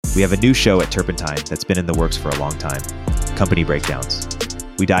We have a new show at Turpentine that's been in the works for a long time, Company Breakdowns.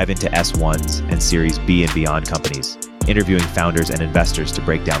 We dive into S1s and Series B and beyond companies, interviewing founders and investors to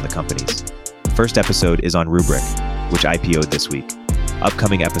break down the companies. First episode is on Rubrik, which IPO'd this week.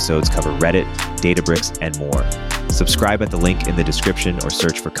 Upcoming episodes cover Reddit, Databricks, and more. Subscribe at the link in the description or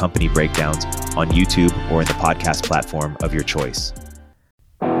search for Company Breakdowns on YouTube or in the podcast platform of your choice.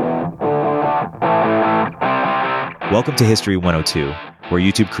 Welcome to History 102, where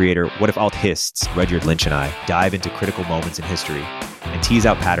YouTube creator What If Alt-Hists, Rudyard Lynch and I dive into critical moments in history and tease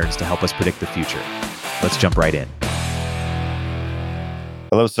out patterns to help us predict the future. Let's jump right in.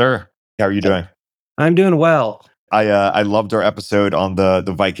 Hello, sir. How are you doing? I'm doing well. I loved our episode on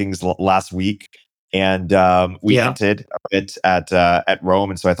the Vikings last week, and we hinted a bit at Rome,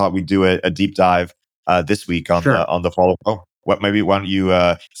 and so I thought we'd do a deep dive this week on the fall of Rome. Why don't you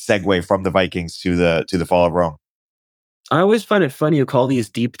segue from the Vikings to the fall of Rome? I always find it funny you call these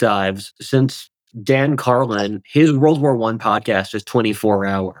deep dives, since Dan Carlin, his World War I podcast is 24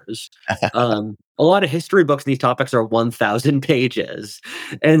 hours. A lot of history books in these topics are 1,000 pages.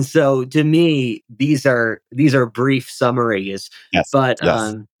 And so to me, these are brief summaries. Yes, but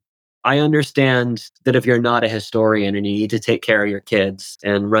yes. I understand that if you're not a historian and you need to take care of your kids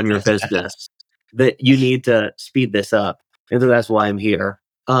and run your business, that you need to speed this up. And so that's why I'm here.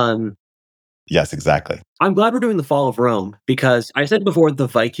 Yes, exactly. I'm glad we're doing the fall of Rome because I said before the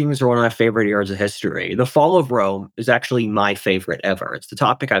Vikings are one of my favorite eras of history. The fall of Rome is actually my favorite ever. It's the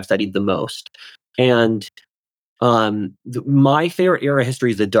topic I've studied the most. And my favorite era of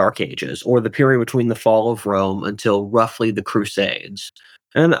history is the Dark Ages, or the period between the fall of Rome until roughly the Crusades.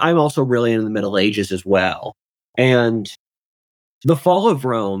 And I'm also really in the Middle Ages as well. And the fall of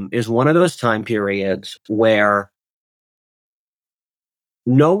Rome is one of those time periods where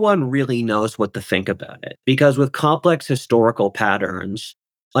no one really knows what to think about it, because with complex historical patterns,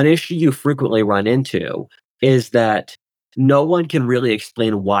 an issue you frequently run into is that no one can really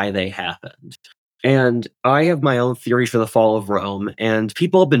explain why they happened. And I have my own theories for the fall of Rome, and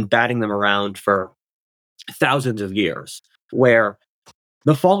people have been batting them around for thousands of years, where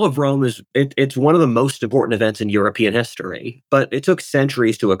the fall of Rome it's one of the most important events in European history, but it took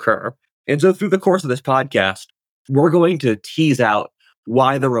centuries to occur. And so through the course of this podcast, we're going to tease out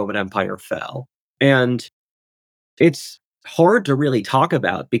why the Roman Empire fell. And it's hard to really talk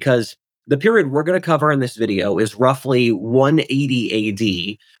about because the period we're going to cover in this video is roughly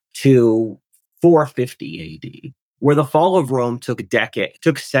 180 AD to 450 AD, where the fall of Rome took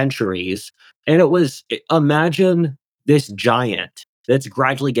centuries. And imagine this giant that's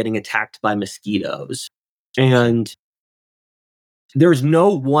gradually getting attacked by mosquitoes. And there's no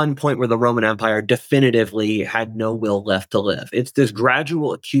one point where the Roman Empire definitively had no will left to live. It's this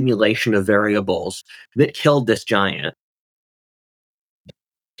gradual accumulation of variables that killed this giant.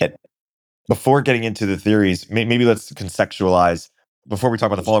 Before getting into the theories, maybe let's contextualize. Before we talk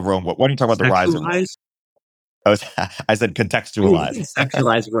about the fall of Rome, why don't you talk about the rise of Rome? I said contextualize.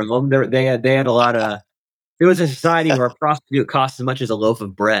 Contextualize Rome. They had a lot of. It was a society where a prostitute cost as much as a loaf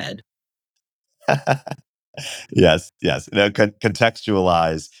of bread. Yes. Now,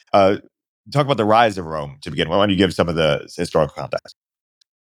 contextualize. Talk about the rise of Rome to begin. Why don't you give some of the historical context?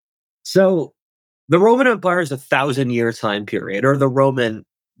 So, the Roman Empire is a 1,000-year time period, or the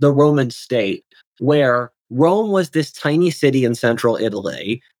Roman state, where Rome was this tiny city in central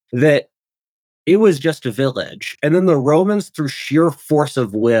Italy that it was just a village. And then the Romans, through sheer force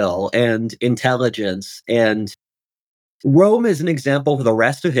of will and intelligence, and Rome is an example for the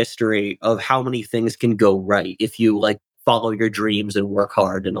rest of history of how many things can go right if you follow your dreams and work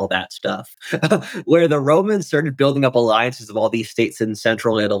hard and all that stuff. Where the Romans started building up alliances of all these states in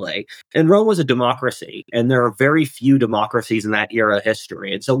central Italy. And Rome was a democracy, and there are very few democracies in that era of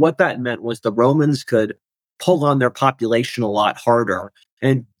history. And so what that meant was the Romans could pull on their population a lot harder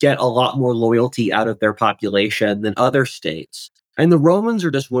and get a lot more loyalty out of their population than other states. And the Romans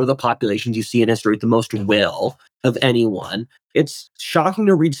are just one of the populations you see in history with the most will of anyone. It's shocking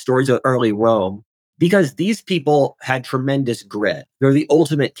to read stories of early Rome because these people had tremendous grit. They're the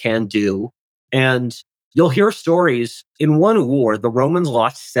ultimate can-do. And you'll hear stories. In one war, the Romans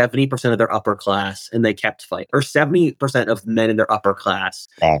lost 70% of their upper class and they kept fighting, or 70% of men in their upper class,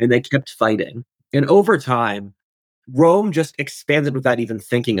 and they kept fighting. And over time, Rome just expanded without even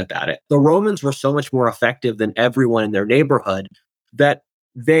thinking about it. The Romans were so much more effective than everyone in their neighborhood that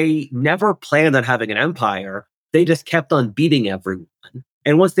they never planned on having an empire. They just kept on beating everyone.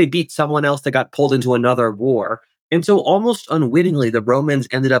 And once they beat someone else, they got pulled into another war. And so almost unwittingly, the Romans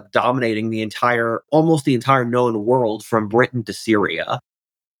ended up dominating almost the entire known world from Britain to Syria.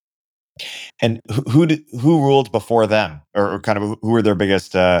 And who ruled before them, or kind of who were their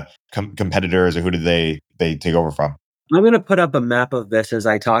biggest competitors, or who did they take over from? I'm going to put up a map of this as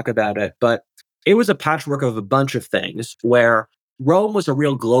I talk about it, but it was a patchwork of a bunch of things where Rome was a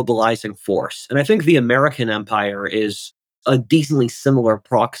real globalizing force. And I think the American Empire is a decently similar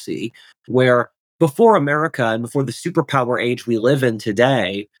proxy, where before America and before the superpower age we live in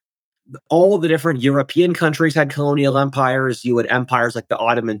today, all the different European countries had colonial empires. You had empires like the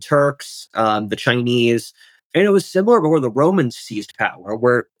Ottoman Turks, the Chinese, and it was similar before the Romans seized power,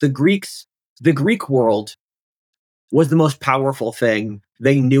 where the Greek world was the most powerful thing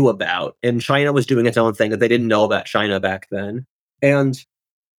they knew about. And China was doing its own thing that they didn't know about China back then. And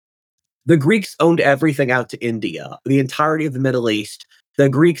the Greeks owned everything out to India, the entirety of the Middle East. The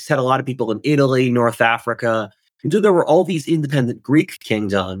Greeks had a lot of people in Italy, North Africa. And so there were all these independent Greek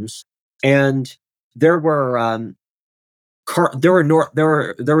kingdoms. And there were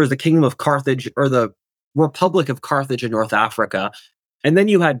there was the kingdom of Carthage, or the Republic of Carthage in North Africa, and then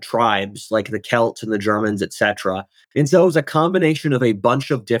you had tribes like the Celts and the Germans, etc. And so it was a combination of a bunch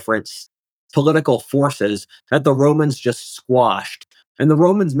of different political forces that the Romans just squashed. And the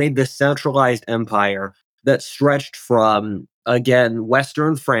Romans made this centralized empire that stretched from, again,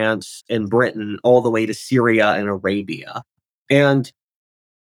 Western France and Britain all the way to Syria and Arabia. And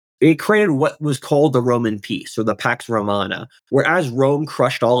it created what was called the Roman peace, or the Pax Romana, where as Rome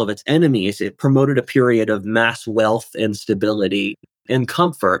crushed all of its enemies, it promoted a period of mass wealth and stability and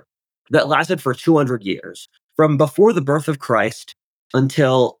comfort that lasted for 200 years. From before the birth of Christ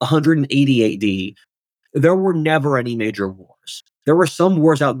until 180 AD, there were never any major wars. There were some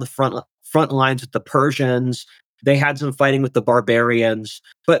wars out in the front lines with the Persians. They had some fighting with the barbarians.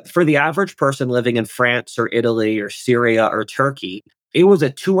 But for the average person living in France or Italy or Syria or Turkey, it was a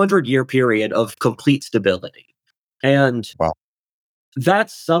 200-year period of complete stability. And wow.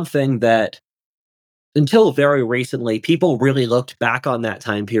 That's something that, until very recently, people really looked back on that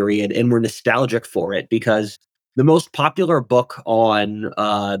time period and were nostalgic for it, because the most popular book on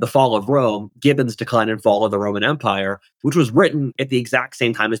the fall of Rome, Gibbon's Decline and Fall of the Roman Empire, which was written at the exact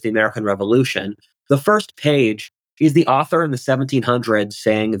same time as the American Revolution, the first page is the author in the 1700s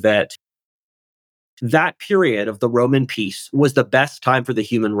saying that that period of the Roman peace was the best time for the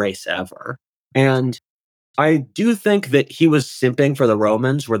human race ever. And I do think that he was simping for the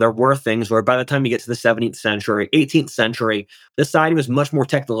Romans, where there were things where by the time you get to the 17th century, 18th century, the society was much more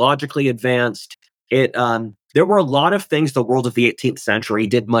technologically advanced. There were a lot of things the world of the 18th century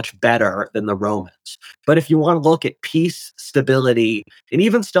did much better than the Romans. But if you want to look at peace, stability, and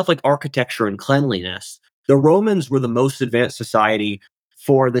even stuff like architecture and cleanliness, the Romans were the most advanced society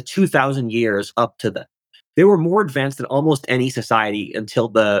for the 2,000 years up to them. They were more advanced than almost any society until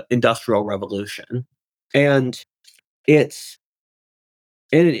the Industrial Revolution. And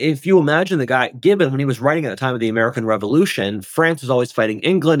if you imagine the guy, Gibbon, when he was writing at the time of the American Revolution, France was always fighting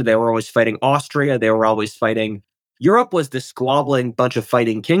England. They were always fighting Austria. They were always fighting. Europe was this squabbling bunch of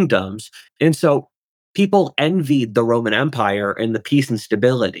fighting kingdoms. And so people envied the Roman Empire and the peace and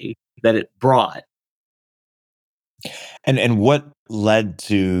stability that it brought. And what led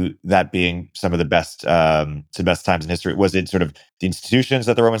to that being some of the best times in history? Was it sort of the institutions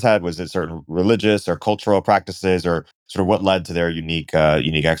that the Romans had? Was it certain religious or cultural practices, or sort of what led to their unique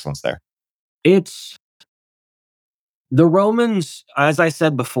excellence there? It's the Romans, as I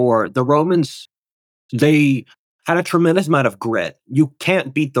said before, the Romans, they had a tremendous amount of grit. You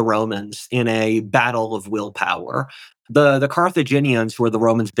can't beat the Romans in a battle of willpower. The Carthaginians were the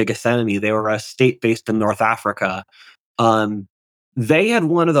Romans' biggest enemy. They were a state based in North Africa. They had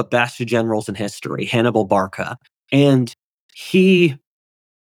one of the best generals in history, Hannibal Barca, and the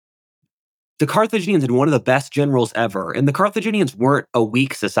Carthaginians had one of the best generals ever. And the Carthaginians weren't a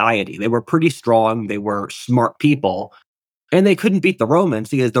weak society. They were pretty strong. They were smart people. And they couldn't beat the Romans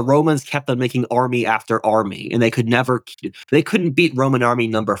because the Romans kept on making army after army, and they couldn't beat Roman army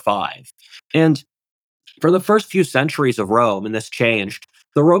number 5. And for the first few centuries of Rome, and this changed,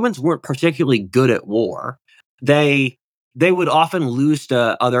 the Romans weren't particularly good at war. They would often lose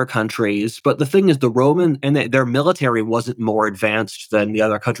to other countries, but the thing is, the Roman and their military wasn't more advanced than the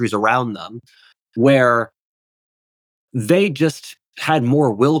other countries around them, where they just had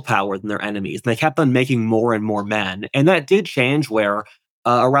more willpower than their enemies. And they kept on making more and more men. And that did change where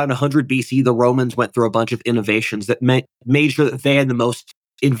around 100 BC, the Romans went through a bunch of innovations that made sure that they had the most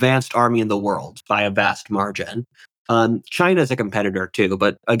advanced army in the world by a vast margin. China is a competitor too,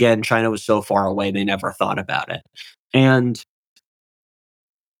 but again, China was so far away, they never thought about it. And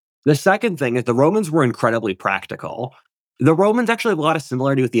the second thing is the Romans were incredibly practical. The Romans actually have a lot of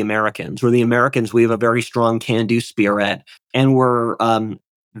similarity with the Americans, where the Americans, we have a very strong can-do spirit, and we're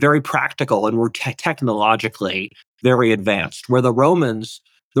very practical and were technologically very advanced. Where the Romans,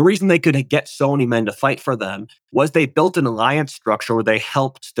 the reason they could get so many men to fight for them was they built an alliance structure where they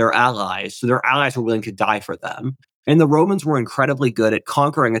helped their allies. So their allies were willing to die for them. And the Romans were incredibly good at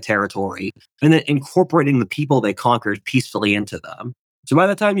conquering a territory and then incorporating the people they conquered peacefully into them. So by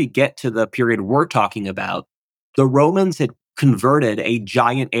the time you get to the period we're talking about, the Romans had converted a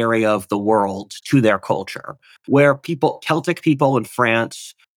giant area of the world to their culture, where Celtic people in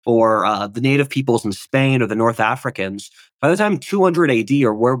France or the native peoples in Spain or the North Africans, by the time 200 AD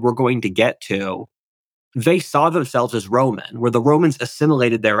or where we're going to get to, they saw themselves as Roman, where the Romans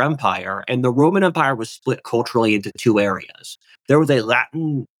assimilated their empire, and the Roman Empire was split culturally into two areas. There was a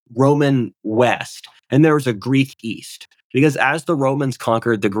Latin Roman West, and there was a Greek East. Because as the Romans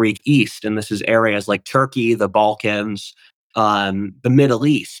conquered the Greek East, and this is areas like Turkey, the Balkans, the Middle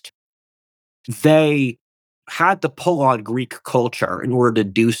East, they had to pull on Greek culture in order to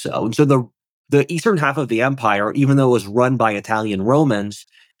do so. And so the eastern half of the empire, even though it was run by Italian Romans,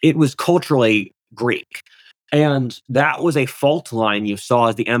 it was culturally Greek. And that was a fault line you saw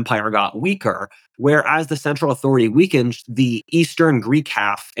as the empire got weaker, whereas the central authority weakened, the eastern Greek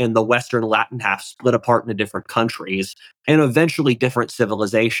half and the western Latin half split apart into different countries and eventually different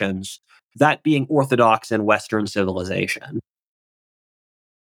civilizations, that being Orthodox and Western civilization.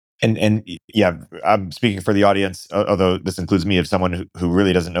 And yeah, I'm speaking for the audience, although this includes me, of someone who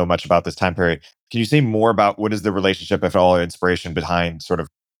really doesn't know much about this time period. Can you say more about what is the relationship, if at all, inspiration behind sort of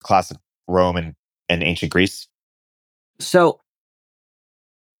classic Rome and ancient Greece? So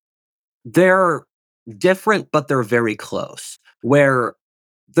they're different, but they're very close. Where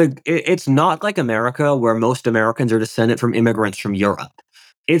it's not like America, where most Americans are descended from immigrants from Europe.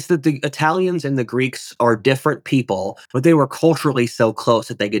 It's that the Italians and the Greeks are different people, but they were culturally so close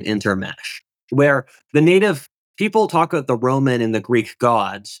that they could intermesh. Where the native people talk about the Roman and the Greek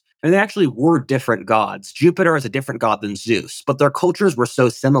gods, and they actually were different gods. Jupiter is a different god than Zeus, but their cultures were so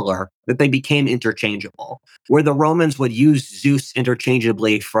similar that they became interchangeable. Where the Romans would use Zeus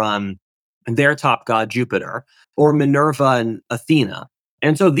interchangeably from their top god, Jupiter, or Minerva and Athena.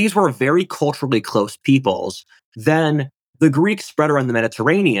 And so these were very culturally close peoples. Then the Greeks spread around the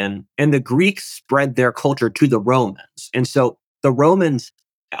Mediterranean, and the Greeks spread their culture to the Romans. And so the Romans,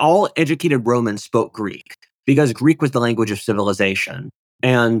 all educated Romans spoke Greek because Greek was the language of civilization.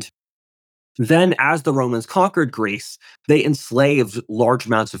 And then as the Romans conquered Greece, they enslaved large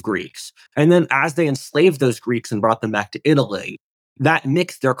amounts of Greeks. And then as they enslaved those Greeks and brought them back to Italy, that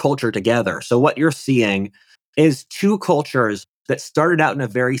mixed their culture together. So what you're seeing is two cultures that started out in a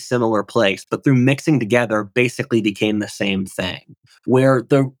very similar place, but through mixing together basically became the same thing, where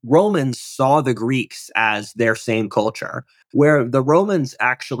the Romans saw the Greeks as their same culture, where the Romans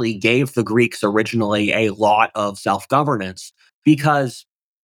actually gave the Greeks originally a lot of self-governance because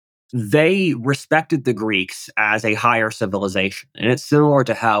they respected the Greeks as a higher civilization. And it's similar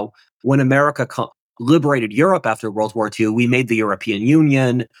to how when America liberated Europe after World War II, we made the European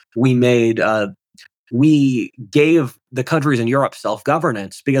Union, we gave the countries in Europe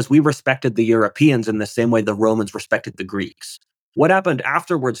self-governance because we respected the Europeans in the same way the Romans respected the Greeks. What happened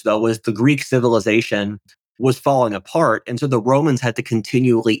afterwards, though, was the Greek civilization was falling apart, and so the Romans had to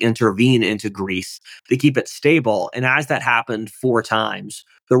continually intervene into Greece to keep it stable. And as that happened 4 times,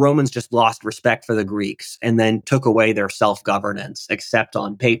 the Romans just lost respect for the Greeks and then took away their self-governance, except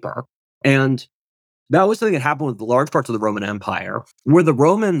on paper. And that was something that happened with large parts of the Roman Empire, where the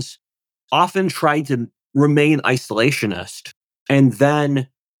Romans often tried to remain isolationist, and then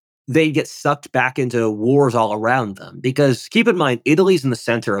they get sucked back into wars all around them. Because keep in mind, Italy's in the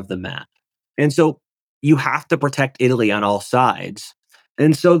center of the map. And so you have to protect Italy on all sides.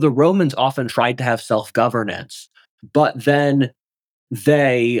 And so the Romans often tried to have self-governance, but then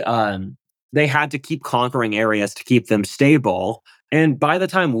they had to keep conquering areas to keep them stable. And by the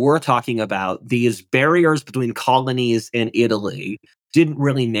time we're talking about, these barriers between colonies and Italy didn't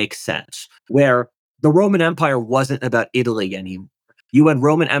really make sense, where the Roman Empire wasn't about Italy anymore. You had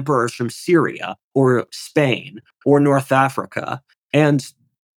Roman emperors from Syria or Spain or North Africa. And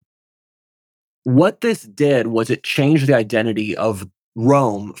what this did was it changed the identity of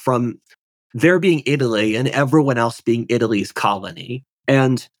Rome from there being Italy and everyone else being Italy's colony.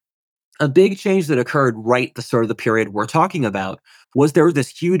 And a big change that occurred right the sort of the period we're talking about was there was this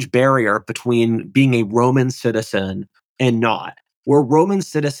huge barrier between being a Roman citizen and not, where Roman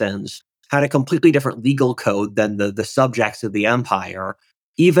citizens had a completely different legal code than the subjects of the empire,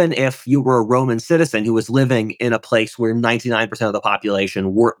 even if you were a Roman citizen who was living in a place where 99% of the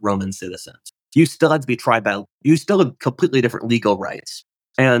population weren't Roman citizens. You still had to be tried by, you still had completely different legal rights.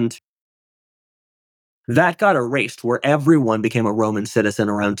 And That got erased, where everyone became a Roman citizen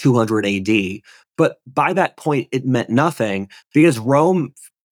around 200 AD. But by that point, it meant nothing because Rome,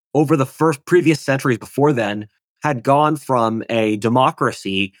 over the previous centuries before then, had gone from a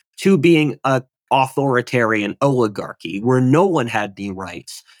democracy to being a authoritarian oligarchy where no one had any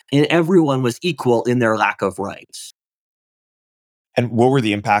rights and everyone was equal in their lack of rights. And what were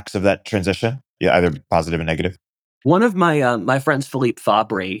the impacts of that transition? Yeah, either positive and negative. One of my friends, Philippe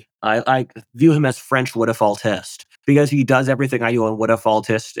Fabry, I view him as French Woodafaltist because he does everything I do on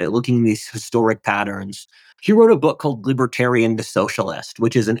Woodafaltist, looking at these historic patterns. He wrote a book called Libertarian to Socialist,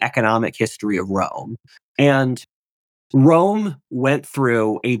 which is an economic history of Rome. And Rome went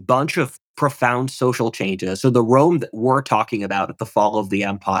through a bunch of profound social changes. So the Rome that we're talking about at the fall of the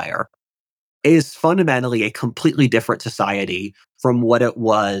empire is fundamentally a completely different society from what it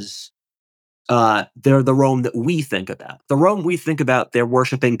was. They're the Rome that we think about. The Rome we think about, they're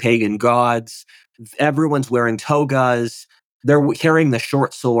worshiping pagan gods. Everyone's wearing togas. They're carrying the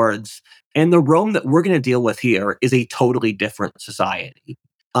short swords. And the Rome that we're going to deal with here is a totally different society.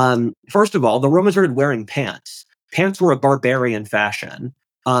 First of all, the Romans started wearing pants. Pants were a barbarian fashion.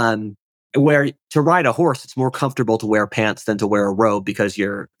 Where to ride a horse, it's more comfortable to wear pants than to wear a robe because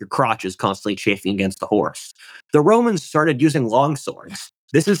your crotch is constantly chafing against the horse. The Romans started using long swords.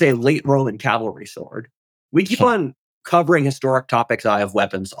 This is a late Roman cavalry sword. We keep on covering historic topics I have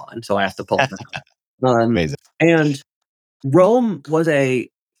weapons on, so I have to pull them out. Amazing. And Rome was a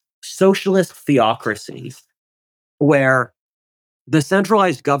socialist theocracy where the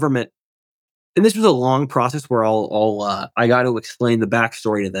centralized government, and this was a long process where I got to explain the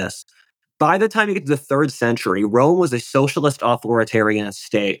backstory to this. By the time you get to the 3rd century, Rome was a socialist authoritarian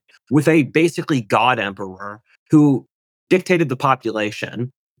state with a basically god emperor who dictated the population.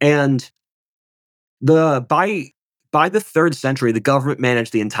 And by the 3rd century, the government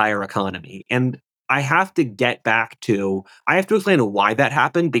managed the entire economy. And I have to explain why that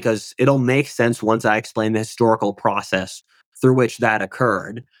happened because it'll make sense once I explain the historical process through which that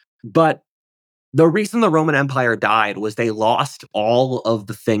occurred. But the reason the Roman Empire died was they lost all of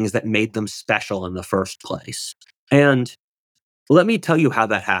the things that made them special in the first place. And let me tell you how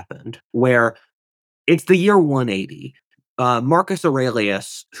that happened, where it's the year 180. Marcus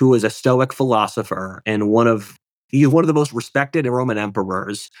Aurelius, who is a Stoic philosopher and he's one of the most respected Roman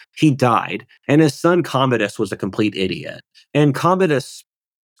emperors, he died, and his son Commodus was a complete idiot. And Commodus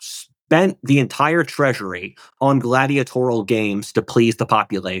spent the entire treasury on gladiatorial games to please the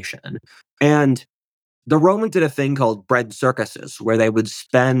population. And the Romans did a thing called bread circuses, where they would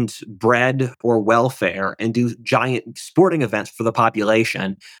spend bread or welfare and do giant sporting events for the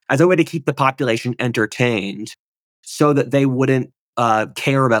population as a way to keep the population entertained so that they wouldn't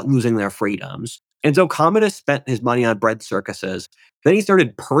care about losing their freedoms. And so Commodus spent his money on bread circuses. Then he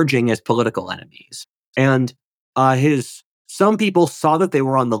started purging his political enemies. And some people saw that they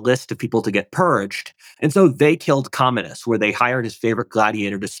were on the list of people to get purged. And so they killed Commodus, where they hired his favorite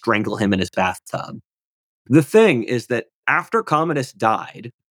gladiator to strangle him in his bathtub. The thing is that after Commodus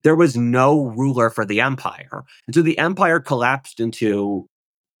died, there was no ruler for the empire. And so the empire collapsed into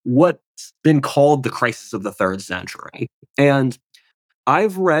what's been called the crisis of the 3rd century. And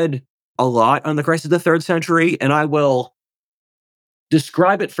I've read a lot on the crisis of the 3rd century, and I will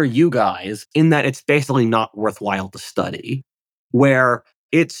describe it for you guys in that it's basically not worthwhile to study, where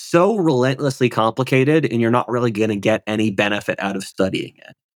it's so relentlessly complicated and you're not really going to get any benefit out of studying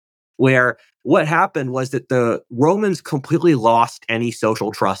it. Where what happened was that the Romans completely lost any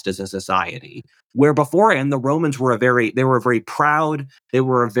social trust as a society. Where beforehand, the Romans were very proud, they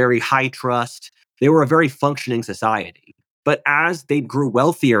were a very high trust, they were a very functioning society. But as they grew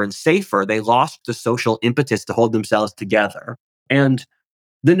wealthier and safer, they lost the social impetus to hold themselves together. And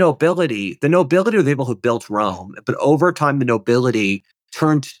the nobility were the people who built Rome, but over time, the nobility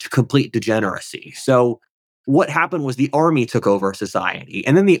turned to complete degeneracy. So what happened was the army took over society,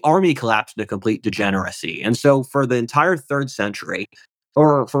 and then the army collapsed into complete degeneracy. And so for the entire 3rd century,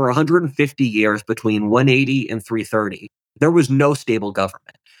 or for 150 years between 180 and 330, there was no stable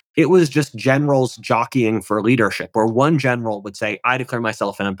government. It was just generals jockeying for leadership, where one general would say, I declare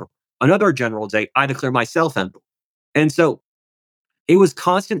myself emperor. Another general would say, I declare myself emperor. And so it was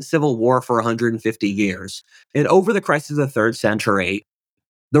constant civil war for 150 years. And over the crisis of the 3rd century,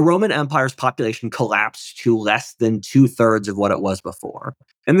 the Roman Empire's population collapsed to less than 2/3 of what it was before.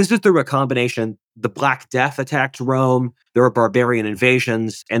 And this is through a combination. The Black Death attacked Rome, there were barbarian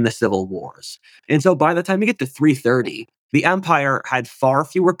invasions, and the civil wars. And so by the time you get to 330, the empire had far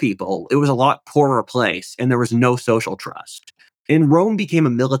fewer people, it was a lot poorer place, and there was no social trust. And Rome became a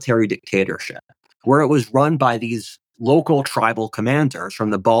military dictatorship, where it was run by these local tribal commanders from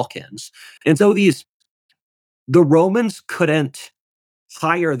the Balkans. And so these the Romans couldn't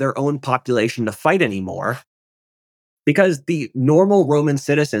hire their own population to fight anymore because the normal Roman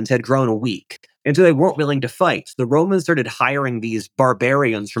citizens had grown weak. And so they weren't willing to fight. So the Romans started hiring these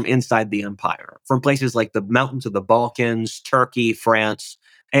barbarians from inside the empire, from places like the mountains of the Balkans, Turkey, France.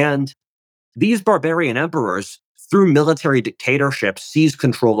 And these barbarian emperors, through military dictatorships, seized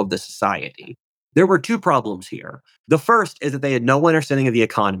control of the society. There were two problems here. The first is that they had no understanding of the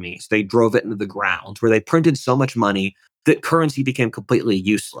economy, so they drove it into the ground, where they printed so much money that currency became completely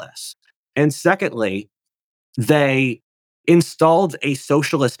useless. And secondly, they installed a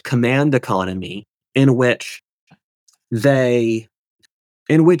socialist command economy in which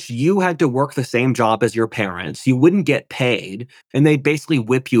you had to work the same job as your parents. You wouldn't get paid, and they'd basically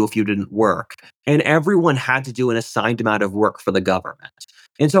whip you if you didn't work. And everyone had to do an assigned amount of work for the government.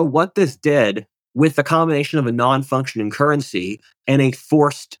 And so what this did, with the combination of a non-functioning currency and a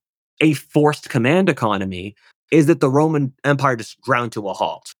forced command economy, is that the Roman Empire just ground to a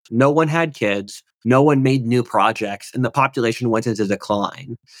halt. No one had kids, no one made new projects, and the population went into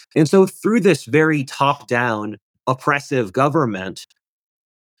decline. And so through this very top-down oppressive government,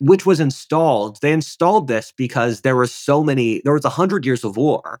 which was installed, they installed this because there was 100 years of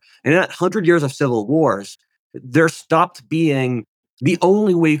war. And in that 100 years of civil wars, there stopped being, the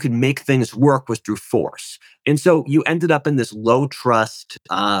only way you could make things work was through force. And so you ended up in this low trust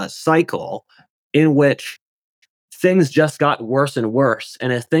cycle in which things just got worse and worse.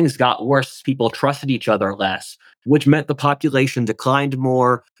 And as things got worse, people trusted each other less, which meant the population declined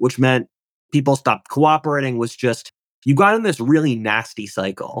more, which meant people stopped cooperating, you got in this really nasty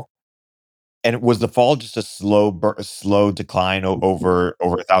cycle. And was the fall just a slow decline over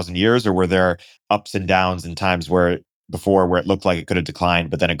 1,000 years, or were there ups and downs in times where it looked like it could have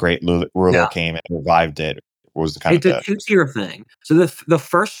declined, but then a great ruler came and revived it? Was it's a two-tier thing. So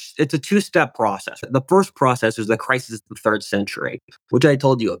it's a two-step process. The first process is the crisis of the 3rd century, which I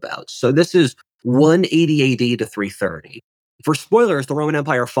told you about. So this is 180 AD to 330. For spoilers, the Roman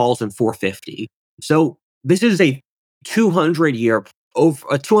Empire falls in 450. So this is a 250-year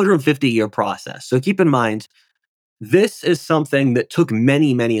process. So keep in mind, this is something that took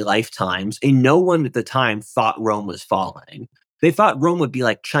many, many lifetimes, and no one at the time thought Rome was falling. They thought Rome would be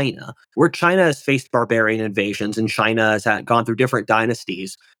like China, where China has faced barbarian invasions and China has gone through different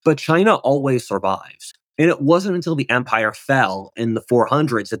dynasties, but China always survives. And it wasn't until the empire fell in the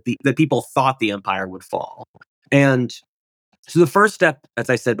 400s that people thought the empire would fall. And so the first step,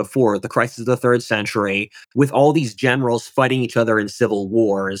 as I said before, the crisis of the 3rd century, with all these generals fighting each other in civil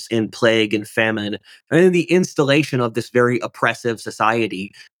wars, in plague and famine, and then the installation of this very oppressive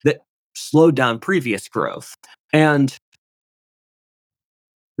society that slowed down previous growth. And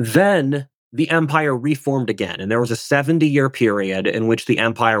then the empire reformed again, and there was a 70-year period in which the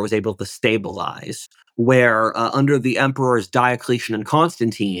empire was able to stabilize, where under the emperors Diocletian and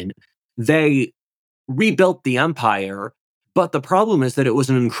Constantine, they rebuilt the empire. But the problem is that it was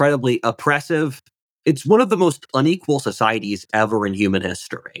an incredibly oppressive, it's one of the most unequal societies ever in human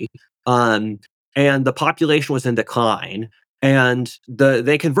history. And the population was in decline. And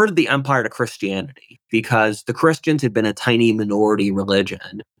they converted the empire to Christianity because the Christians had been a tiny minority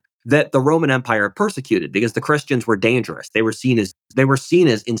religion that the Roman Empire persecuted because the Christians were dangerous. They were seen as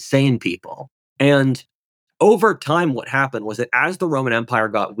insane people. And over time, what happened was that as the Roman Empire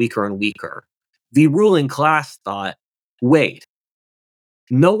got weaker and weaker, the ruling class thought, wait,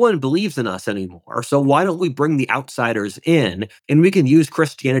 no one believes in us anymore, so why don't we bring the outsiders in and we can use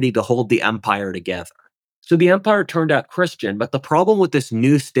Christianity to hold the empire together? So the empire turned out Christian, but the problem with this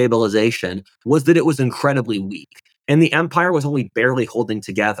new stabilization was that it was incredibly weak, and the empire was only barely holding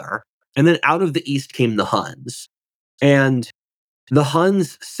together. And then out of the east came the Huns, and the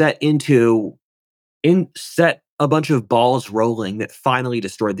Huns set a bunch of balls rolling that finally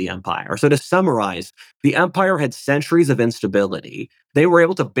destroyed the empire. So to summarize, the empire had centuries of instability. They were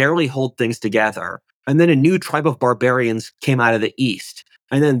able to barely hold things together. And then a new tribe of barbarians came out of the east.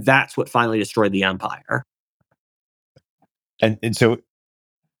 And then that's what finally destroyed the empire. And so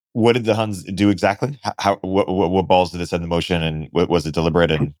what did the Huns do exactly? What balls did it set in motion, and was it deliberate,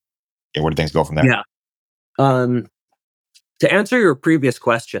 and where did things go from there? Yeah. To answer your previous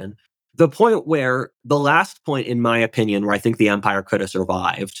question, the last point, in my opinion, where I think the empire could have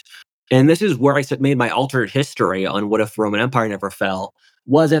survived, and this is where I made my alternate history on what if the Roman Empire never fell,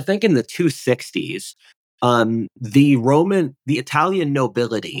 was I think in the 260s, the Italian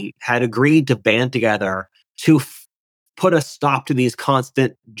nobility had agreed to band together to put a stop to these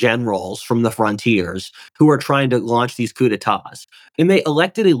constant generals from the frontiers who were trying to launch these coups d'etats. And they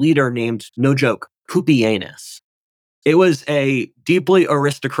elected a leader named, no joke, Cupianus. It was a deeply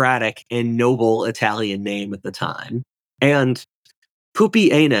aristocratic and noble Italian name at the time. And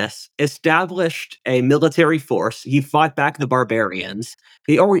Pupienus established a military force. He fought back the barbarians.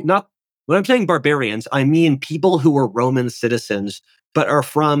 Not when I'm saying barbarians, I mean people who were Roman citizens but are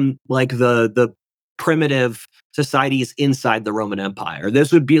from like the primitive societies inside the Roman Empire.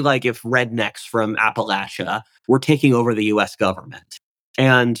 This would be like if rednecks from Appalachia were taking over the US government.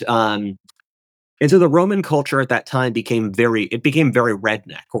 And so the Roman culture at that time became very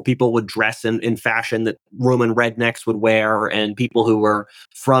redneck, where people would dress in fashion that Roman rednecks would wear, and people who were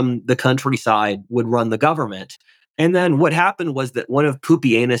from the countryside would run the government. And then what happened was that one of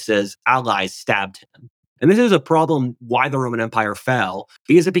Pupienus's allies stabbed him. And this is a problem why the Roman Empire fell,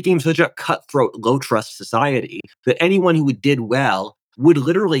 because it became such a cutthroat, low-trust society that anyone who did well would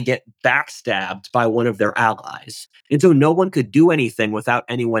literally get backstabbed by one of their allies. And so no one could do anything without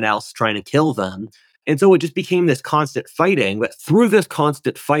anyone else trying to kill them. And so it just became this constant fighting. But through this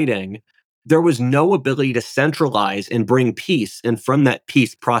constant fighting, there was no ability to centralize and bring peace. And from that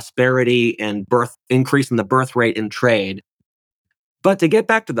peace, prosperity and increase in the birth rate and trade. But to get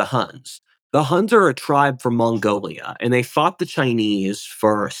back to the Huns are a tribe from Mongolia, and they fought the Chinese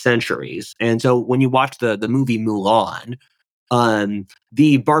for centuries. And so when you watch the movie Mulan,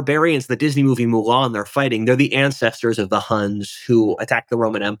 the barbarians, the Disney movie Mulan, they're the ancestors of the Huns who attacked the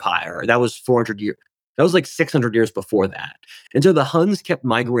Roman Empire. That was 400 years. That was like 600 years before that. And so the Huns kept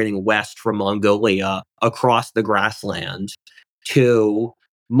migrating west from Mongolia across the grassland to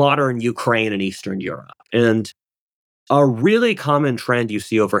modern Ukraine and Eastern Europe. And a really common trend you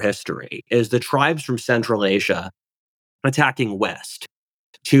see over history is the tribes from Central Asia attacking west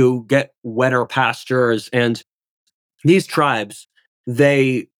to get wetter pastures. And these tribes,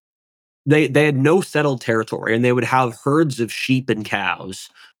 they had no settled territory, and they would have herds of sheep and cows,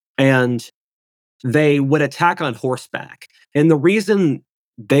 and they would attack on horseback. And the reason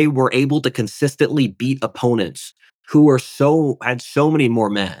they were able to consistently beat opponents who had so many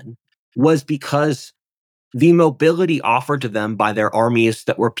more men was because the mobility offered to them by their armies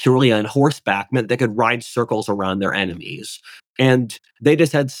that were purely on horseback meant they could ride circles around their enemies. And they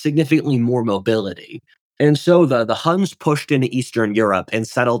just had significantly more mobility. And so the Huns pushed into Eastern Europe and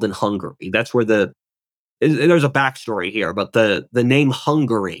settled in Hungary. That's where there's a backstory here, but the name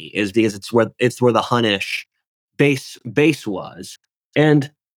Hungary is because it's where the Hunnish base was.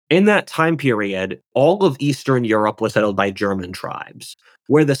 And in that time period, all of Eastern Europe was settled by German tribes,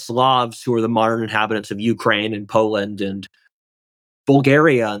 where the Slavs, who are the modern inhabitants of Ukraine and Poland and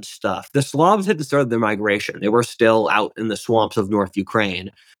Bulgaria and stuff, the Slavs had started their migration. They were still out in the swamps of North Ukraine.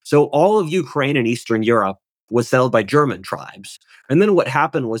 So all of Ukraine and Eastern Europe was settled by German tribes. And then what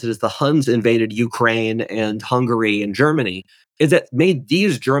happened was as the Huns invaded Ukraine and Hungary and Germany, is that made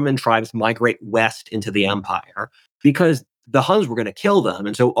these German tribes migrate west into the empire because the Huns were going to kill them.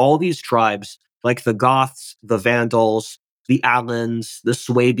 And so all these tribes, like the Goths, the Vandals, the Alans, the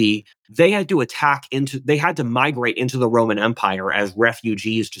Suebi, they had to migrate into the Roman Empire as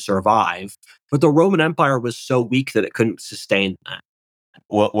refugees to survive. But the Roman Empire was so weak that it couldn't sustain that.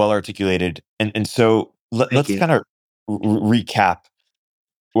 Well articulated. And so let's kind of recap.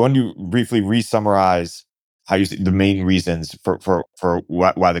 Why don't you briefly re-summarize how you see the main reasons for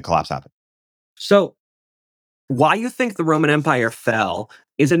why the collapse happened? So why you think the Roman Empire fell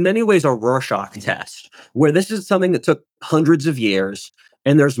is in many ways a Rorschach test, where this is something that took hundreds of years,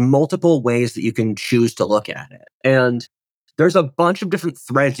 and there's multiple ways that you can choose to look at it. And there's a bunch of different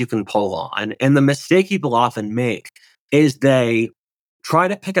threads you can pull on. And the mistake people often make is they try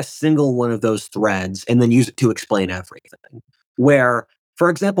to pick a single one of those threads and then use it to explain everything. Where, for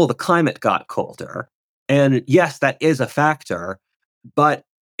example, the climate got colder. And yes, that is a factor, but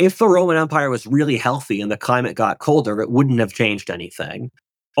if the Roman Empire was really healthy and the climate got colder, it wouldn't have changed anything.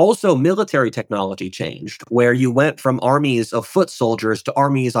 Also, military technology changed, where you went from armies of foot soldiers to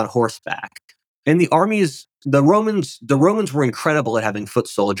armies on horseback. And the Romans were incredible at having foot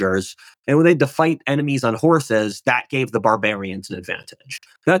soldiers. And when they had to fight enemies on horses, that gave the barbarians an advantage.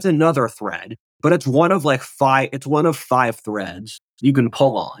 That's another thread, but it's one of five threads you can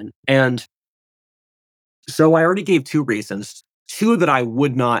pull on. And so I already gave two reasons. Two that I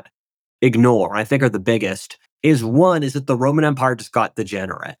would not ignore, I think are the biggest, is one is that the Roman Empire just got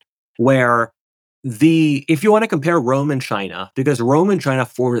degenerate, where if you want to compare Rome and China, because Rome and China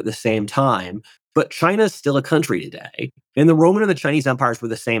formed at the same time, but China is still a country today, and the Roman and the Chinese empires were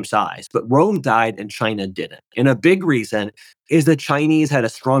the same size, but Rome died and China didn't. And a big reason is the Chinese had a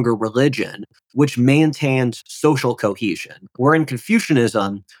stronger religion, which maintained social cohesion, where in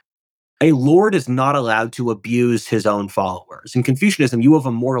Confucianism, a lord is not allowed to abuse his own followers. In Confucianism, you have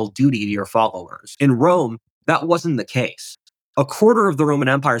a moral duty to your followers. In Rome, that wasn't the case. A quarter of the Roman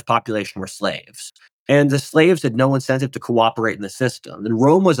Empire's population were slaves, and the slaves had no incentive to cooperate in the system. And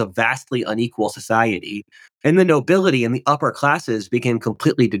Rome was a vastly unequal society, and the nobility and the upper classes became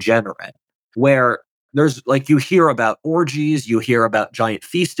completely degenerate, where there's like you hear about orgies, you hear about giant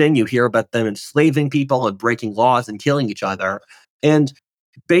feasting, you hear about them enslaving people and breaking laws and killing each other. And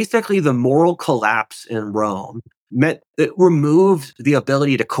basically, the moral collapse in Rome meant it removed the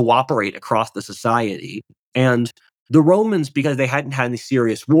ability to cooperate across the society. And the Romans, because they hadn't had any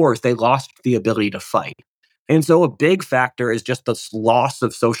serious wars, they lost the ability to fight. And so a big factor is just this loss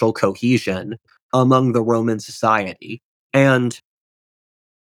of social cohesion among the Roman society. And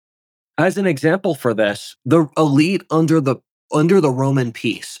as an example for this, the elite under the Roman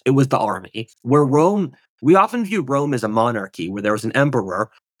peace, it was the army, where Rome, we often view Rome as a monarchy where there was an emperor.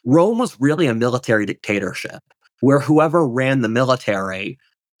 Rome was really a military dictatorship where whoever ran the military,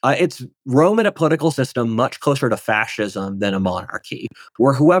 it's Rome had a political system much closer to fascism than a monarchy,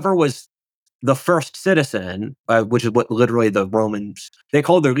 where whoever was the first citizen, which is what literally the Romans, they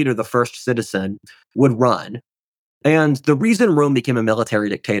called their leader the first citizen, would run. And the reason Rome became a military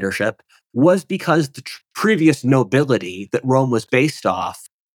dictatorship was because the previous nobility that Rome was based off,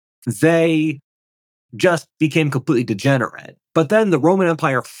 they just became completely degenerate. But then the Roman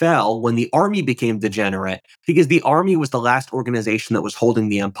Empire fell when the army became degenerate because the army was the last organization that was holding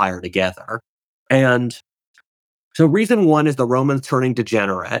the empire together. And so reason one is the Romans turning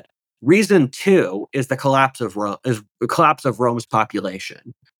degenerate. Reason two is the collapse of Rome's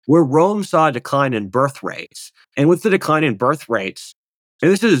population, where Rome saw a decline in birth rates. And with the decline in birth rates,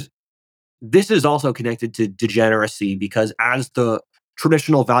 and this is also connected to degeneracy because as the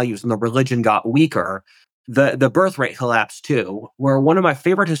traditional values and the religion got weaker, the birth rate collapsed too. Where one of my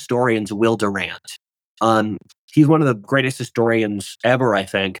favorite historians, Will Durant, he's one of the greatest historians ever, I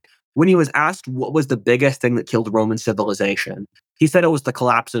think. When he was asked what was the biggest thing that killed Roman civilization, he said it was the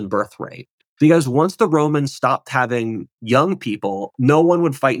collapse in birth rate. Because once the Romans stopped having young people, no one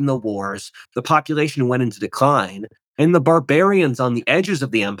would fight in the wars, the population went into decline, and the barbarians on the edges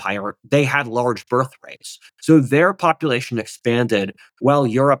of the empire, they had large birth rates. So their population expanded while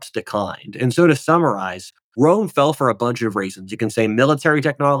Europe's declined. And so to summarize, Rome fell for a bunch of reasons. You can say military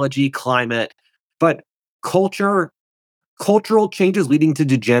technology, climate, but cultural changes leading to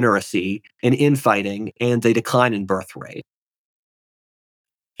degeneracy and infighting and a decline in birth rate.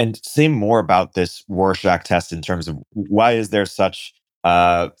 And say more about this Rorschach test in terms of why is there such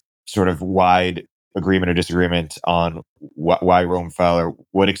sort of wide agreement or disagreement on why Rome fell, or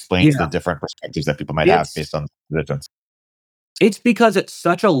what explains the different perspectives that people might have based on the difference? It's because it's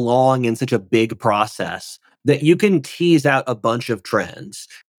such a long and such a big process that you can tease out a bunch of trends.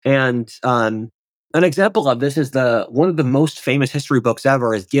 And an example of this is one of the most famous history books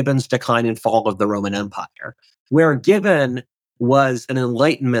ever is Gibbon's Decline and Fall of the Roman Empire, where Gibbon was an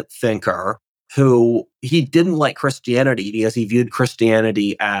Enlightenment thinker who he didn't like Christianity because he viewed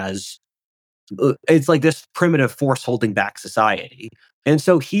Christianity as it's like this primitive force holding back society. And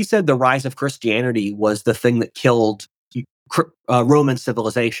so he said the rise of Christianity was the thing that killed Roman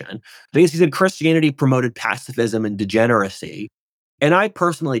civilization. Because he said Christianity promoted pacifism and degeneracy. And I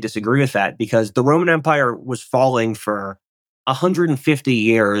personally disagree with that because the Roman Empire was falling for 150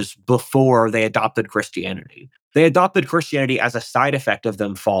 years before they adopted Christianity. They adopted Christianity as a side effect of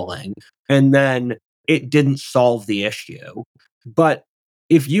them falling, and then it didn't solve the issue. But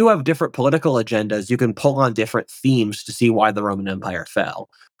if you have different political agendas, you can pull on different themes to see why the Roman Empire fell.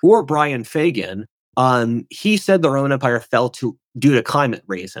 Or Brian Fagan, he said the Roman Empire fell due to climate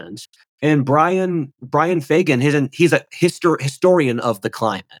reasons. And Brian Fagan, he's a historian of the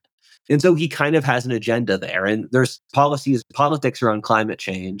climate. And so he kind of has an agenda there. And there's politics around climate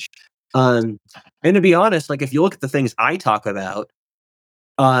change. And to be honest, like if you look at the things I talk about,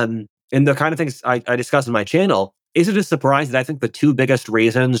 and the kind of things I discuss in my channel, is it a surprise that I think the two biggest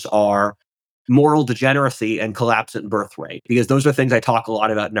reasons are moral degeneracy and collapse in birth rate? Because those are things I talk a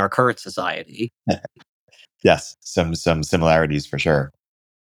lot about in our current society. Yes, some similarities for sure.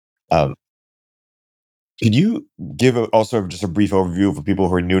 Could you give also just a brief overview for people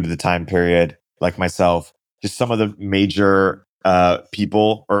who are new to the time period, like myself, just some of the major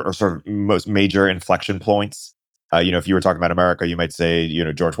people or sort of most major inflection points? If you were talking about America, you might say,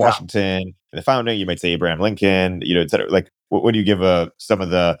 George Washington and the founding. You might say Abraham Lincoln, et cetera. Like, what do you give some of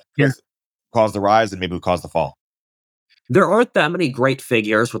the caused the rise and maybe who caused the fall? There aren't that many great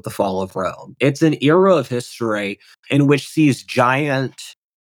figures with the fall of Rome. It's an era of history in which these giant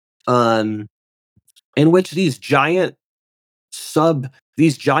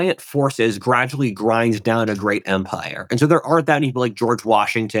forces gradually grind down a great empire. And so there aren't that many people like George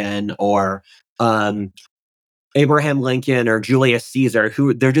Washington or Abraham Lincoln or Julius Caesar,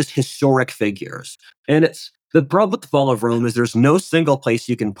 who they're just historic figures. And it's the problem with the fall of Rome is there's no single place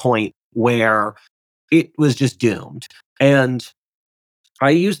you can point where it was just doomed. And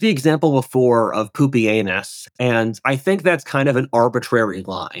I used the example before of Pupienus, and I think that's kind of an arbitrary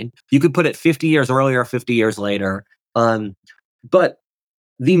line. You could put it 50 years earlier, 50 years later. But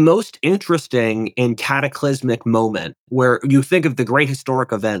the most interesting and cataclysmic moment where you think of the great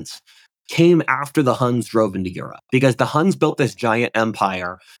historic events came after the Huns drove into Europe, because the Huns built this giant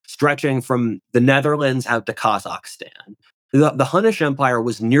empire stretching from the Netherlands out to Kazakhstan. The Hunnish Empire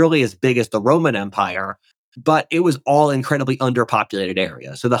was nearly as big as the Roman Empire, but it was all incredibly underpopulated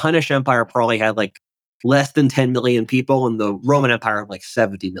areas. So the Hunnish Empire probably had like less than 10 million people, and the Roman Empire had like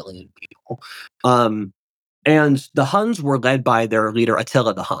 70 million people. And the Huns were led by their leader,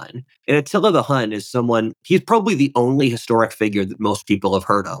 Attila the Hun. And Attila the Hun is he's probably the only historic figure that most people have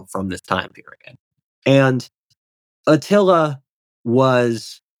heard of from this time period. And Attila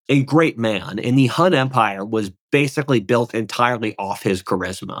was a great man, and the Hun Empire was basically built entirely off his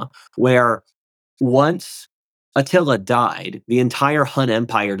charisma, where once Attila died, the entire Hun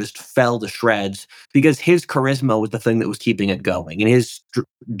Empire just fell to shreds because his charisma was the thing that was keeping it going, and his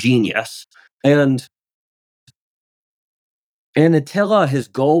genius. And Attila, his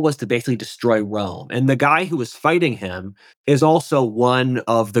goal was to basically destroy Rome. And the guy who was fighting him is also one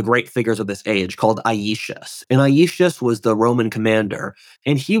of the great figures of this age called Aetius. And Aetius was the Roman commander.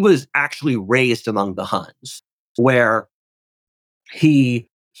 And he was actually raised among the Huns, where he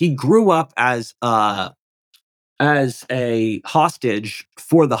grew up as a hostage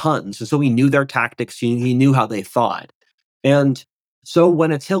for the Huns. And so he knew their tactics. He knew how they fought. And so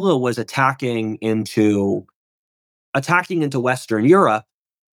when Attila was attacking into Western Europe,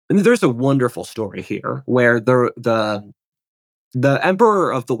 and there's a wonderful story here where the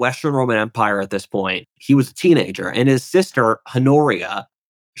emperor of the Western Roman Empire at this point, he was a teenager, and his sister Honoria,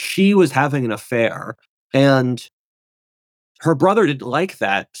 she was having an affair, and her brother didn't like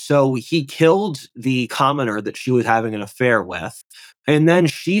that, so he killed the commoner that she was having an affair with. And then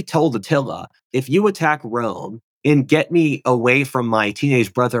she told Attila, if you attack Rome and get me away from my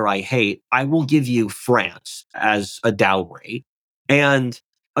teenage brother I hate, I will give you France as a dowry. And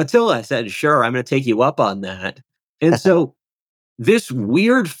Attila said, sure, I'm going to take you up on that. And so this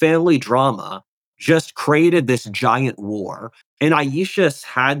weird family drama just created this giant war. And Aetius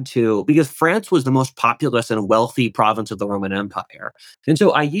had to, because France was the most populous and wealthy province of the Roman Empire. And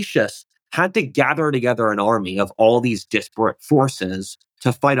so Aetius had to gather together an army of all these disparate forces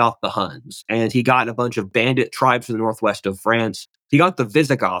to fight off the Huns. And he got a bunch of bandit tribes in the northwest of France. He got the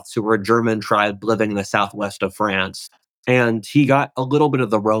Visigoths, who were a German tribe living in the southwest of France. And he got a little bit of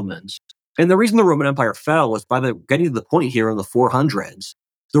the Romans. And the reason the Roman Empire fell was getting to the point here in the 400s,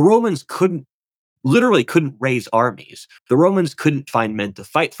 the Romans literally couldn't raise armies. The Romans couldn't find men to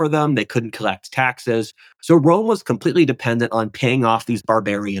fight for them. They couldn't collect taxes. So Rome was completely dependent on paying off these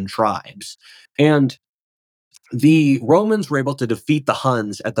barbarian tribes. And the Romans were able to defeat the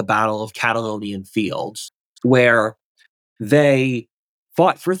Huns at the Battle of Catalaunian Fields, where they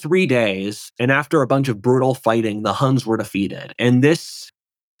fought for 3 days. And after a bunch of brutal fighting, the Huns were defeated. And this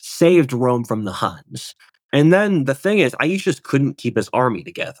saved Rome from the Huns. And then the thing is, Aetius couldn't keep his army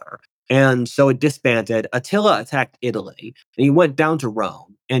together. And so it disbanded. Attila attacked Italy, and he went down to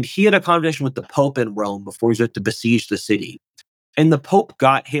Rome. And he had a conversation with the Pope in Rome before he was about to besiege the city. And the Pope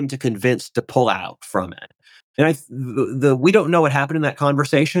got him to convince to pull out from it. And we don't know what happened in that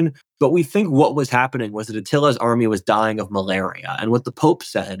conversation, but we think what was happening was that Attila's army was dying of malaria. And what the Pope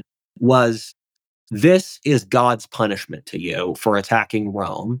said was, this is God's punishment to you for attacking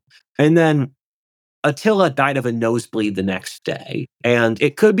Rome. And then Attila died of a nosebleed the next day. And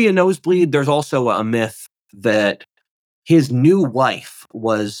it could be a nosebleed. There's also a myth that his new wife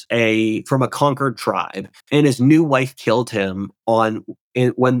was from a conquered tribe, and his new wife killed him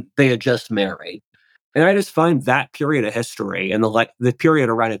when they had just married. And I just find that period of history and the period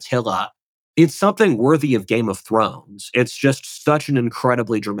around Attila, it's something worthy of Game of Thrones. It's just such an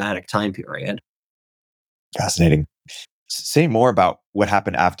incredibly dramatic time period. Fascinating. Say more about what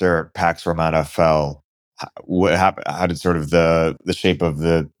happened after Pax Romana fell. What happened? How did sort of the shape of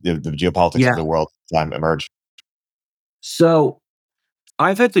the geopolitics of the world at the time emerge? So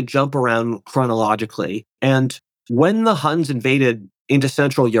I've had to jump around chronologically. And when the Huns invaded into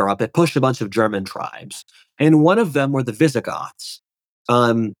Central Europe, it pushed a bunch of German tribes. And one of them were the Visigoths.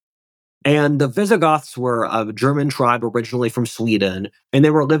 And the Visigoths were a German tribe originally from Sweden, and they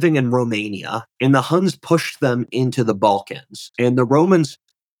were living in Romania. And the Huns pushed them into the Balkans. And the Romans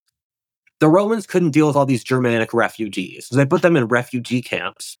couldn't deal with all these Germanic refugees. So they put them in refugee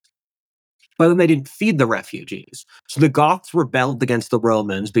camps. but then they didn't feed the refugees. So the Goths rebelled against the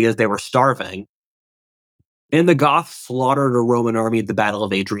Romans because they were starving. And the Goths slaughtered a Roman army at the Battle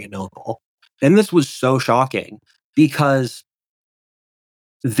of Adrianople. And this was so shocking because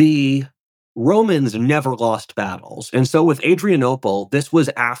the Romans never lost battles. And so with Adrianople, this was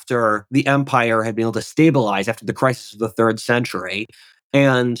after the empire had been able to stabilize after the crisis of the 3rd century.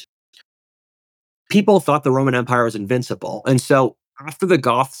 And people thought the Roman Empire was invincible. And so after the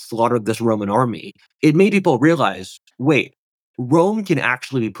Goths slaughtered this Roman army, it made people realize, wait, Rome can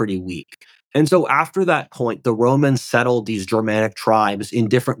actually be pretty weak. And so after that point, the Romans settled these Germanic tribes in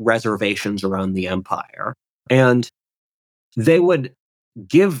different reservations around the empire. And they would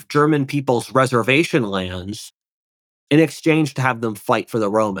give German peoples reservation lands in exchange to have them fight for the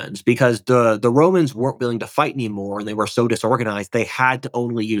Romans, because the Romans weren't willing to fight anymore and they were so disorganized, they had to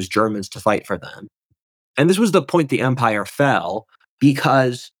only use Germans to fight for them. And this was the point the empire fell,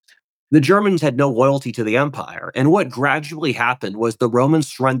 because the Germans had no loyalty to the empire. And what gradually happened was the Romans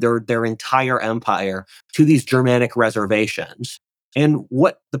surrendered their entire empire to these Germanic reservations. And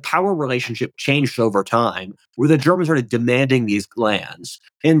what the power relationship changed over time, where the Germans started demanding these lands,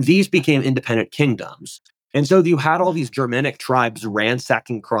 and these became independent kingdoms. And so you had all these Germanic tribes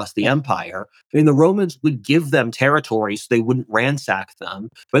ransacking across the empire, and the Romans would give them territory so they wouldn't ransack them.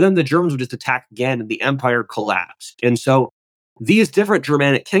 But then the Germans would just attack again, and the empire collapsed. And so these different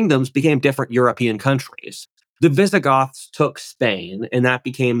Germanic kingdoms became different European countries. The Visigoths took Spain, and that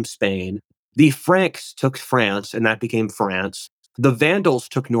became Spain. The Franks took France, and that became France. The Vandals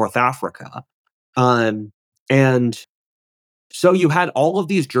took North Africa. And so you had all of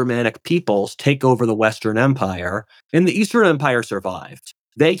these Germanic peoples take over the Western Empire, and the Eastern Empire survived.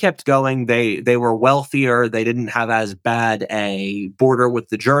 They kept going. They were wealthier. They didn't have as bad a border with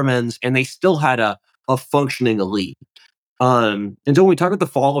the Germans, and they still had a functioning elite. And so when we talk about the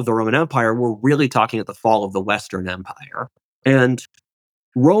fall of the Roman Empire, we're really talking about the fall of the Western Empire. And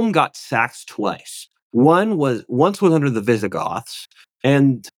Rome got sacked twice. Once was under the Visigoths,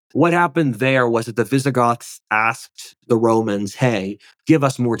 and what happened there was that the Visigoths asked the Romans, hey, give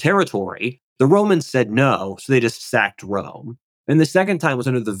us more territory. The Romans said no, so they just sacked Rome. And the second time was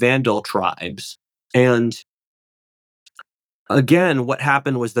under the Vandal tribes. And again, what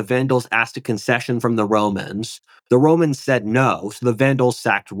happened was the Vandals asked a concession from the Romans. The Romans said no, so the Vandals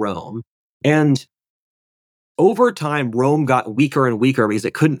sacked Rome. And over time, Rome got weaker and weaker because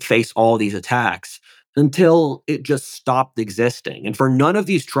it couldn't face all these attacks until it just stopped existing. And for none of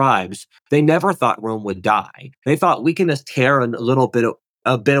these tribes, they never thought Rome would die. They thought we can just tear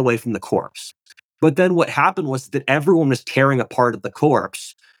a bit away from the corpse. But then what happened was that everyone was tearing apart of the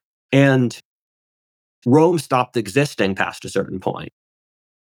corpse, and Rome stopped existing past a certain point.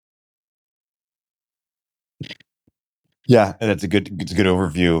 Yeah, and it's a good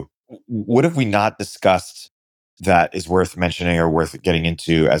overview. What have we not discussed that is worth mentioning or worth getting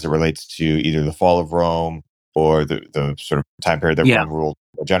into as it relates to either the fall of Rome or the sort of time period that Rome ruled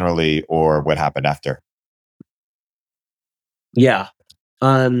generally, or what happened after? Yeah.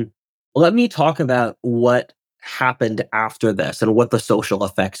 Let me talk about what happened after this and what the social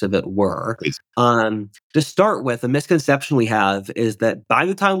effects of it were. To start with, a misconception we have is that by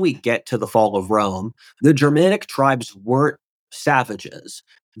the time we get to the fall of Rome, the Germanic tribes weren't savages.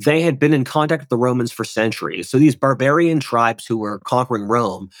 They had been in contact with the Romans for centuries. So these barbarian tribes who were conquering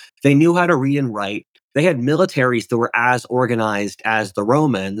Rome, they knew how to read and write. They had militaries that were as organized as the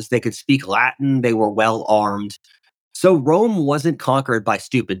Romans. They could speak Latin. They were well armed. So Rome wasn't conquered by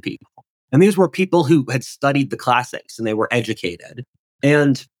stupid people. And these were people who had studied the classics and they were educated.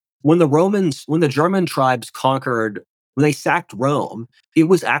 And when the German tribes when they sacked Rome, it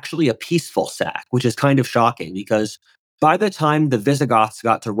was actually a peaceful sack, which is kind of shocking because by the time the Visigoths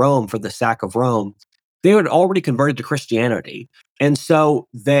got to Rome for the sack of Rome, they had already converted to Christianity. And so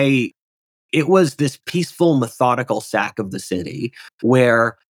it was this peaceful, methodical sack of the city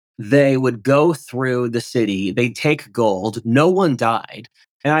where they would go through the city, they'd take gold, no one died.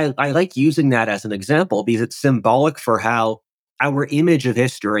 And I like using that as an example because it's symbolic for how our image of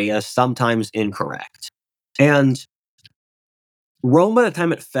history is sometimes incorrect. And Rome, by the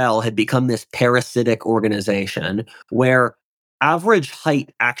time it fell, had become this parasitic organization where average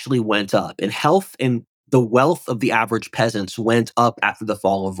height actually went up, and health and the wealth of the average peasants went up after the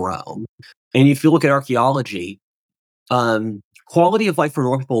fall of Rome. And if you look at archaeology, quality of life for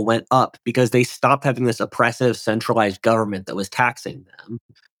North people went up because they stopped having this oppressive, centralized government that was taxing them.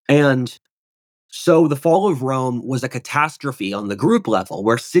 And so the fall of Rome was a catastrophe on the group level,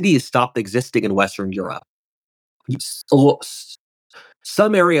 where cities stopped existing in Western Europe.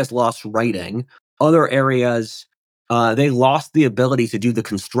 Some areas lost writing. Other areas They lost the ability to do the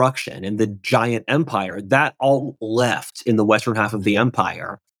construction, and the giant empire, that all left in the western half of the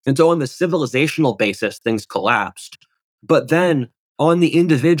empire. And so on the civilizational basis, things collapsed. But then on the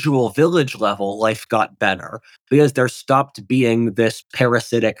individual village level, life got better because there stopped being this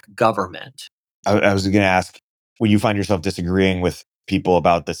parasitic government. I was going to ask, when you find yourself disagreeing with people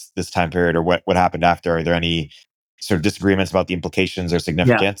about this time period or what happened after, are there any sort of disagreements about the implications or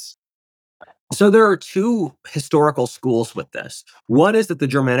significance? So there are two historical schools with this. One is that the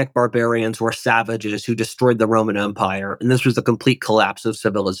Germanic barbarians were savages who destroyed the Roman Empire, and this was a complete collapse of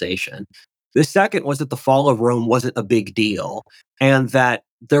civilization. The second was that the fall of Rome wasn't a big deal, and that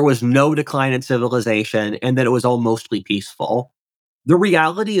there was no decline in civilization, and that it was all mostly peaceful. The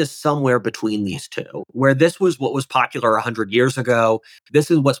reality is somewhere between these two, where this was what was popular 100 years ago,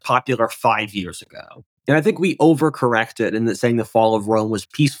 this is what's popular 5 years ago. And I think we overcorrected in that saying the fall of Rome was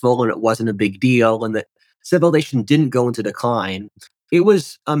peaceful and it wasn't a big deal and that civilization didn't go into decline. It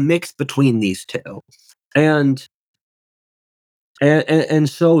was a mix between these two. And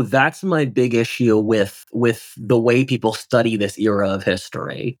so that's my big issue with the way people study this era of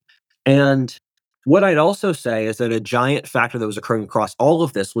history. And what I'd also say is that a giant factor that was occurring across all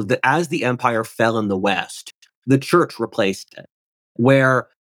of this was that as the empire fell in the West, the church replaced it, where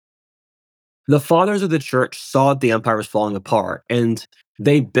the fathers of the church saw the empire was falling apart, and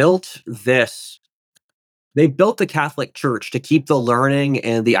they built the Catholic Church to keep the learning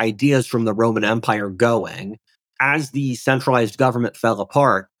and the ideas from the Roman Empire going as the centralized government fell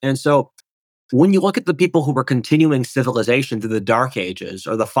apart. And so when you look at the people who were continuing civilization through the Dark Ages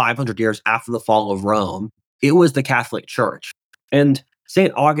or the 500 years after the fall of Rome, it was the Catholic Church. And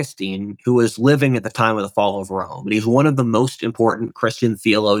St. Augustine, who was living at the time of the fall of Rome, and he's one of the most important Christian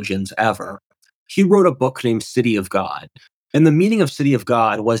theologians ever, he wrote a book named City of God. And the meaning of City of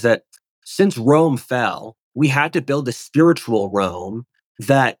God was that since Rome fell, we had to build a spiritual Rome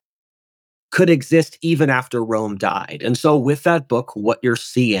that could exist even after Rome died. And so with that book, what you're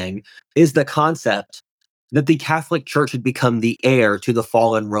seeing is the concept that the Catholic Church had become the heir to the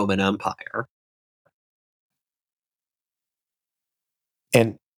fallen Roman Empire.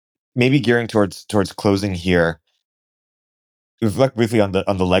 And maybe gearing towards closing here, reflect briefly on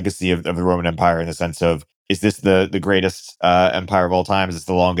the legacy of the Roman Empire in the sense of, is this the greatest empire of all time? Is this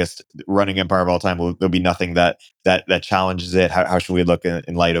the longest running empire of all time? Will there be nothing that challenges it? How should we look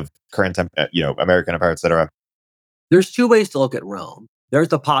in light of current American empire, etc.? There's two ways to look at Rome. There's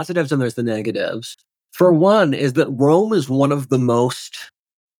the positives and there's the negatives. For one is that Rome is one of the most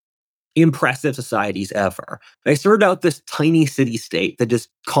impressive societies ever. They started out this tiny city-state that just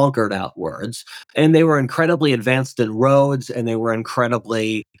conquered outwards, and they were incredibly advanced in roads, and their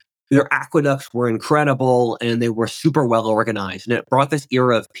aqueducts were incredible, and they were super well organized, and it brought this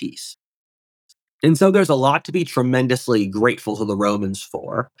era of peace. And so there's a lot to be tremendously grateful to the Romans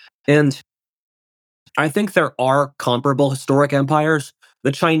for. And I think there are comparable historic empires.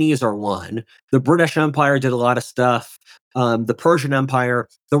 The Chinese are one. The British Empire did a lot of stuff. The Persian Empire.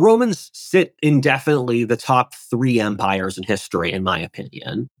 The Romans sit in definitely the top 3 empires in history, in my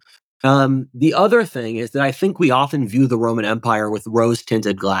opinion. The other thing is that I think we often view the Roman Empire with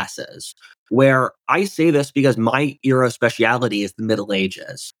rose-tinted glasses, where I say this because my era speciality is the Middle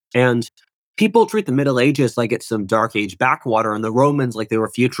Ages. And people treat the Middle Ages like it's some Dark Age backwater, and the Romans like they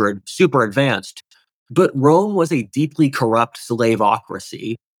were super advanced. But Rome was a deeply corrupt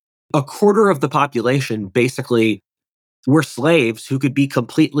slaveocracy. A quarter of the population basically were slaves who could be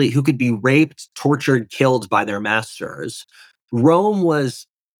raped, tortured, killed by their masters. Rome was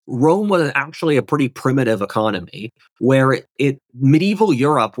actually a pretty primitive economy where medieval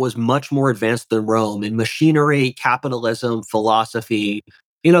Europe was much more advanced than Rome in machinery, capitalism, philosophy.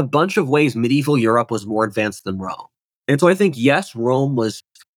 In a bunch of ways, medieval Europe was more advanced than Rome. And so I think, yes, Rome was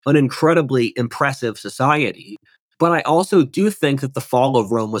an incredibly impressive society, but I also do think that the fall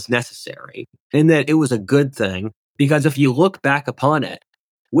of Rome was necessary and that it was a good thing, because if you look back upon it,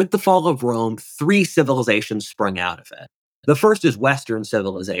 with the fall of Rome, 3 civilizations sprung out of it. The first is Western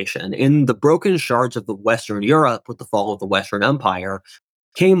civilization. In the broken shards of the Western Europe with the fall of the Western Empire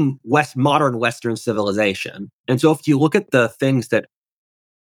came modern Western civilization. And so if you look at the things that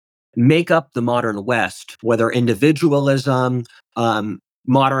make up the modern West, whether individualism,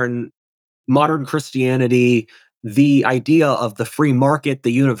 modern Christianity, the idea of the free market,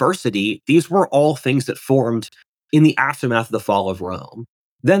 the university, these were all things that formed in the aftermath of the fall of Rome.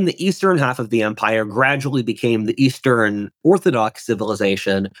 Then the eastern half of the empire gradually became the Eastern Orthodox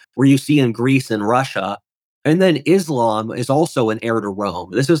civilization, where you see in Greece and Russia. And then Islam is also an heir to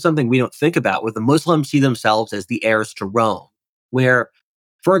Rome. This is something we don't think about, where the Muslims see themselves as the heirs to Rome, where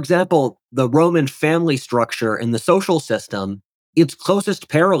For example, the Roman family structure in the social system, its closest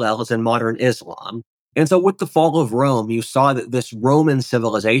parallel is in modern Islam. And so with the fall of Rome, you saw that this Roman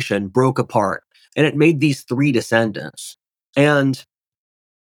civilization broke apart, and it made these three descendants. And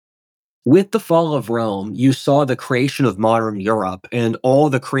with the fall of Rome, you saw the creation of modern Europe and all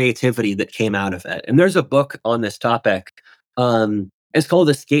the creativity that came out of it. And there's a book on this topic. It's called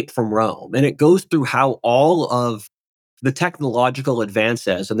Escape from Rome. And it goes through how all of the technological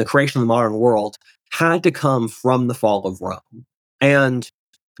advances and the creation of the modern world had to come from the fall of Rome. And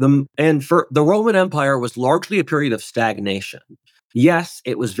for the Roman Empire was largely a period of stagnation. Yes,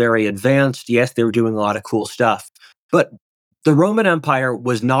 it was very advanced. Yes, they were doing a lot of cool stuff. But the Roman Empire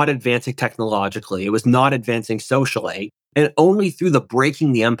was not advancing technologically. It was not advancing socially. And only through the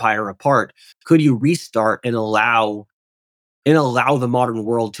breaking the empire apart could you restart and allow the modern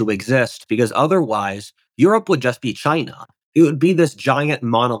world to exist, because otherwise Europe would just be China. It would be this giant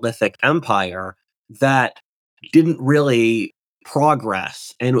monolithic empire that didn't really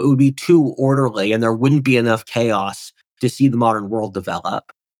progress, and it would be too orderly, and there wouldn't be enough chaos to see the modern world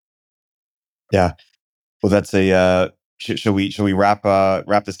develop. Yeah. Well, that's a should we wrap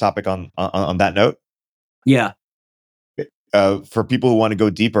this topic on that note? Yeah. For people who want to go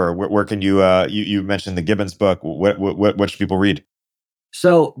deeper, where can you mentioned the Gibbons book. What should people read?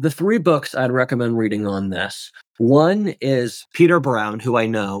 So the three books I'd recommend reading on this. One is Peter Brown, who I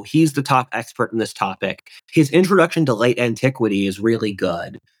know. He's the top expert in this topic. His introduction to late antiquity is really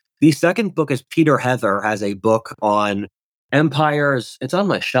good. The second book is Peter Heather has a book on empires. It's on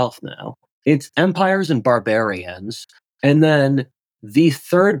my shelf now. It's Empires and Barbarians. And then the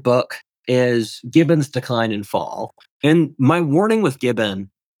third book is Gibbon's Decline and Fall. And my warning with Gibbon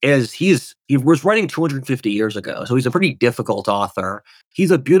is he was writing 250 years ago, so he's a pretty difficult author.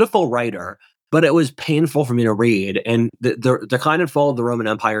 He's a beautiful writer, but it was painful for me to read. And the Decline and Fall of the Roman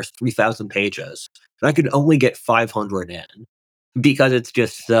Empire is 3,000 pages. And I could only get 500 in because it's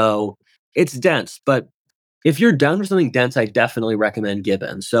just it's dense. But if you're down for something dense, I definitely recommend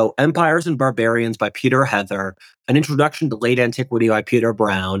Gibbon. So Empires and Barbarians by Peter Heather, An Introduction to Late Antiquity by Peter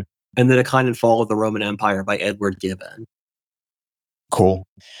Brown, and The Decline and Fall of the Roman Empire by Edward Gibbon. Cool.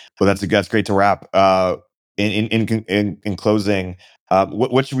 Well, that's great to wrap. In closing,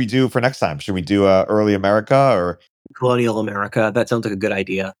 what should we do for next time? Should we do early America or colonial America? That sounds like a good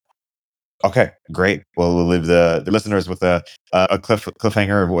idea. Okay, great. Well, we'll leave the listeners with a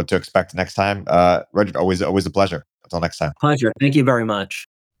cliffhanger of what to expect next time. Rudyard, always a pleasure. Until next time. Pleasure. Thank you very much.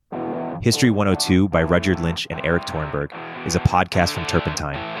 History 102 by Rudyard Lynch and Eric Tornberg is a podcast from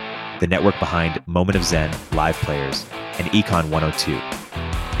Turpentine, the network behind Moment of Zen, Live Players, and Econ 102.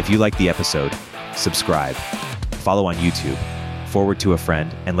 If you like the episode, subscribe, follow on YouTube, forward to a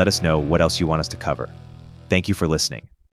friend, and let us know what else you want us to cover. Thank you for listening.